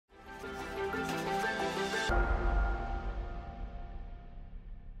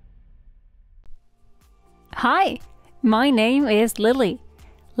Hi, my name is Lily.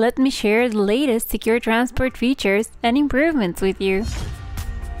 Let me share the latest SecureTransport features and improvements with you.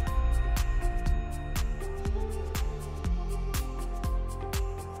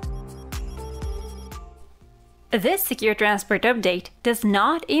 This SecureTransport update does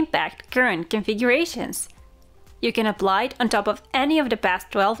not impact current configurations. You can apply it on top of any of the past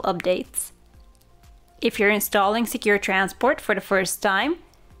 12 updates. If you're installing SecureTransport for the first time,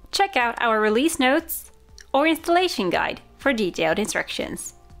 check out our release notes or installation guide for detailed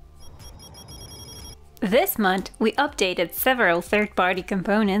instructions. This month, we updated several third-party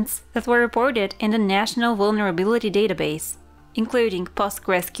components that were reported in the National Vulnerability Database, including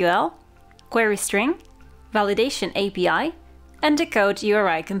PostgreSQL, Query String, Validation API, and the Code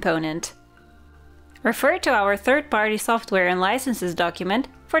URI component. Refer to our third-party software and licenses document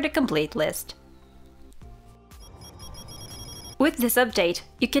for the complete list. With this update,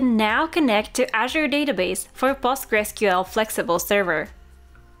 you can now connect to Azure Database for PostgreSQL Flexible Server.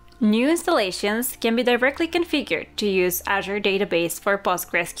 New installations can be directly configured to use Azure Database for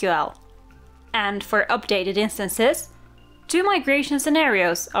PostgreSQL. And for updated instances, 2 migration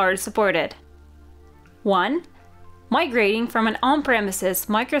scenarios are supported. 1. Migrating from an on-premises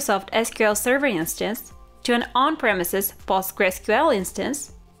Microsoft SQL Server instance to an on-premises PostgreSQL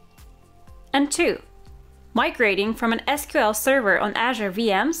instance. And 2. Migrating from an SQL Server on Azure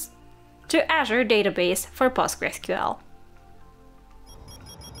VMs to Azure Database for PostgreSQL.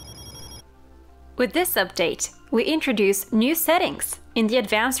 With this update, we introduce new settings in the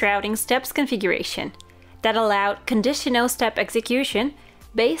Advanced Routing Steps configuration that allow conditional step execution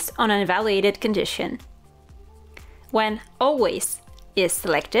based on an evaluated condition. When Always is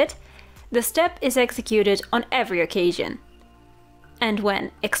selected, the step is executed on every occasion. And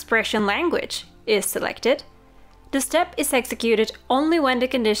when Expression Language is selected, the step is executed only when the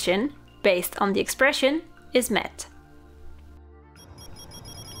condition, based on the expression, is met.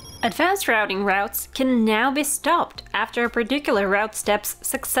 Advanced routing routes can now be stopped after a particular route step's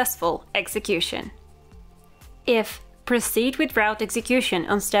successful execution. If Proceed with route execution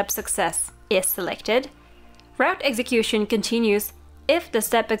on step success is selected, route execution continues if the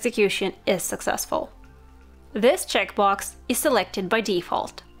step execution is successful. This checkbox is selected by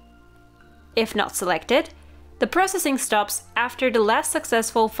default. If not selected, the processing stops after the last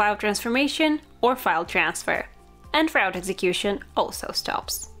successful file transformation or file transfer, and route execution also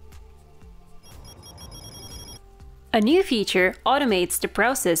stops. A new feature automates the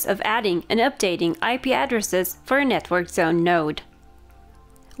process of adding and updating IP addresses for a network zone node.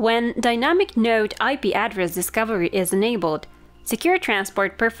 When dynamic node IP address discovery is enabled,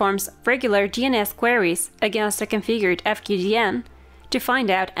 SecureTransport performs regular DNS queries against a configured FQDN to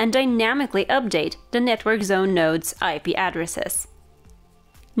find out and dynamically update the network zone node's IP addresses.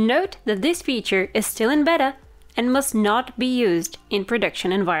 Note that this feature is still in beta and must not be used in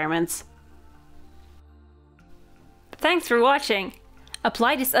production environments. Thanks for watching!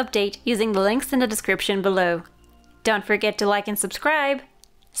 Apply this update using the links in the description below. Don't forget to like and subscribe.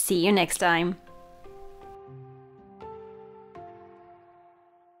 See you next time!